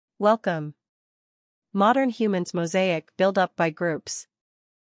Welcome. Modern humans mosaic build up by groups.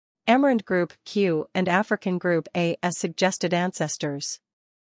 Amerind group Q and African group A as suggested ancestors.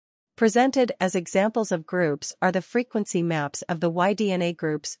 Presented as examples of groups are the frequency maps of the Y-DNA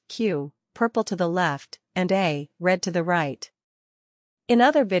groups Q, purple to the left, and A, red to the right. In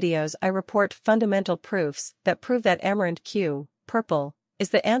other videos I report fundamental proofs that prove that Amerind Q, purple, is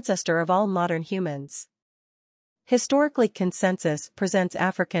the ancestor of all modern humans. Historically, consensus presents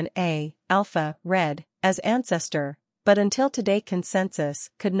African A, alpha, red, as ancestor, but until today consensus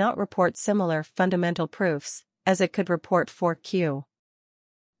could not report similar fundamental proofs, as it could report for Q.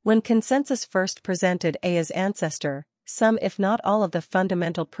 When consensus first presented A as ancestor, some if not all of the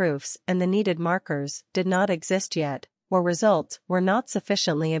fundamental proofs and the needed markers did not exist yet, or results were not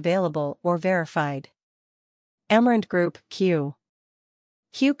sufficiently available or verified. Amerind group Q.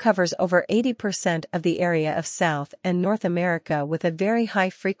 Q covers over 80% of the area of South and North America with a very high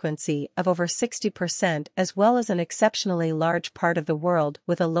frequency of over 60% as well as an exceptionally large part of the world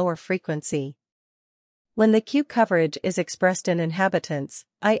with a lower frequency. When the Q coverage is expressed in inhabitants,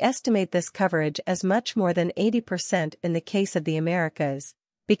 I estimate this coverage as much more than 80% in the case of the Americas,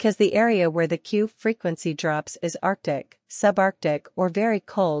 because the area where the Q frequency drops is Arctic, subarctic or very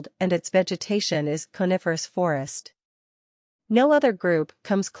cold and its vegetation is coniferous forest. No other group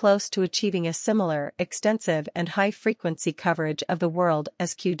comes close to achieving a similar, extensive and high-frequency coverage of the world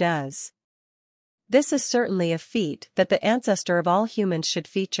as Q does. This is certainly a feat that the ancestor of all humans should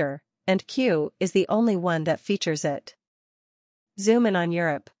feature, and Q is the only one that features it. Zoom in on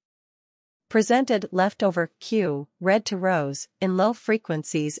Europe. Presented leftover Q, red to rose, in low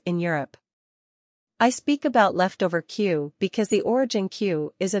frequencies in Europe. I speak about leftover Q because the origin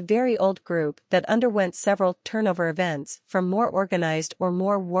Q is a very old group that underwent several turnover events from more organized or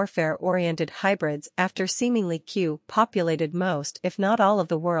more warfare-oriented hybrids after seemingly Q populated most if not all of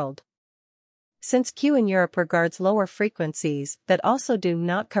the world. Since Q in Europe regards lower frequencies that also do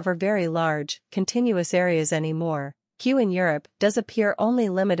not cover very large, continuous areas anymore, Q in Europe does appear only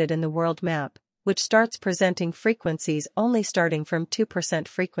limited in the world map, which starts presenting frequencies only starting from 2%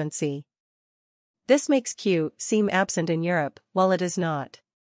 frequency. This makes Q seem absent in Europe, while it is not.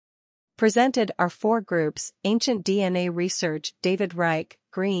 Presented are four groups: Ancient DNA Research, David Reich,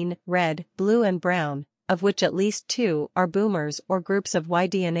 green, red, blue and brown, of which at least two are boomers or groups of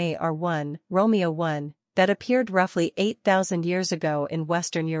Y-DNA R1, Romeo 1, that appeared roughly 8,000 years ago in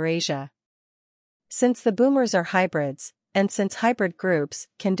Western Eurasia. Since the boomers are hybrids, and since hybrid groups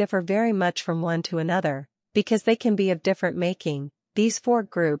can differ very much from one to another, because they can be of different making, these four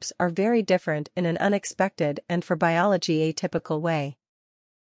groups are very different in an unexpected and for biology atypical way.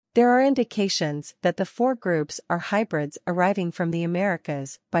 There are indications that the four groups are hybrids arriving from the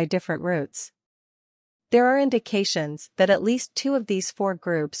Americas by different routes. There are indications that at least two of these four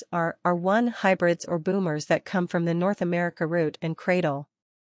groups are R1 hybrids or boomers that come from the North America route and cradle.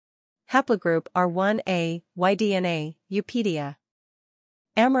 HaploGroup R1a, Y-DNA, Eupedia.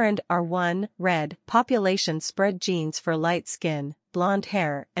 Amerind R1, red, population spread genes for light skin, blonde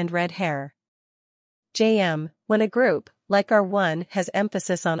hair and red hair. JM, when a group, like R1 has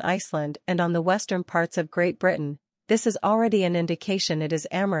emphasis on Iceland and on the western parts of Great Britain, this is already an indication it is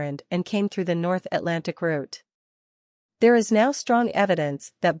Amerind and came through the North Atlantic route. There is now strong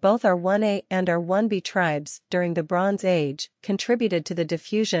evidence that both R1a and R1b tribes during the Bronze Age contributed to the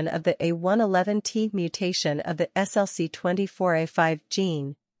diffusion of the A111T mutation of the SLC24A5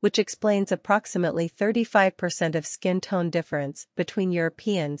 gene, which explains approximately 35% of skin tone difference between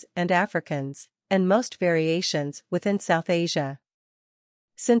Europeans and Africans, and most variations within South Asia.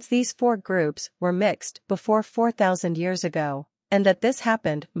 Since these four groups were mixed before 4,000 years ago, and that this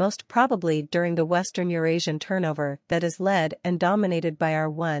happened most probably during the Western Eurasian turnover that is led and dominated by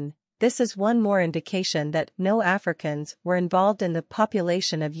R1, this is one more indication that no Africans were involved in the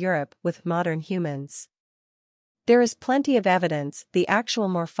population of Europe with modern humans. There is plenty of evidence the actual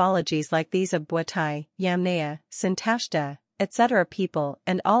morphologies like these of Boitai, Yamnaya, Sintashta, etc. people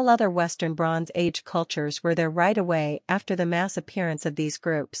and all other Western Bronze Age cultures were there right away after the mass appearance of these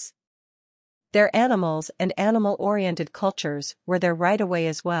groups. Their animals and animal-oriented cultures were there right away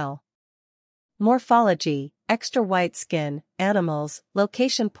as well. Morphology, extra white skin, animals,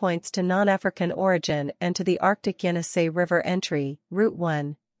 location points to non-African origin and to the Arctic Yenisei River entry, Route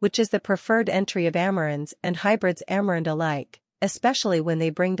 1, which is the preferred entry of Amerinds and hybrids Amerind alike, especially when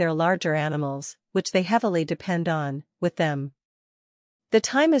they bring their larger animals, which they heavily depend on, with them. The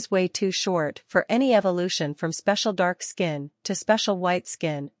time is way too short for any evolution from special dark skin to special white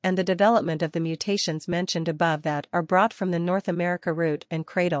skin and the development of the mutations mentioned above that are brought from the North America route and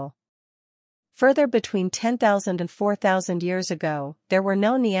cradle. Further between 10,000 and 4,000 years ago, there were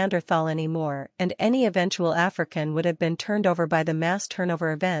no Neanderthal anymore, and any eventual African would have been turned over by the mass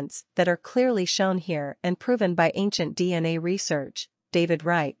turnover events that are clearly shown here and proven by ancient DNA research. David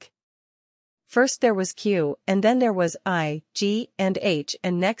Reich. First there was Q, and then there was I, G, and H,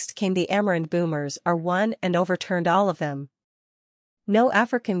 and next came the Amerind boomers R1 and overturned all of them. No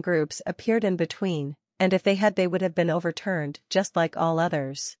African groups appeared in between, and if they had they would have been overturned just like all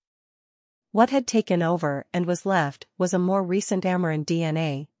others. What had taken over and was left was a more recent Amerind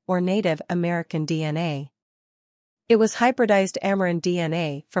DNA, or Native American DNA. It was hybridized Amerind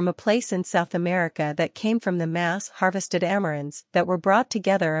DNA from a place in South America that came from the mass-harvested Amerinds that were brought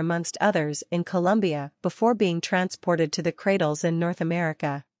together amongst others in Colombia before being transported to the cradles in North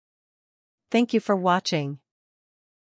America. Thank you for watching.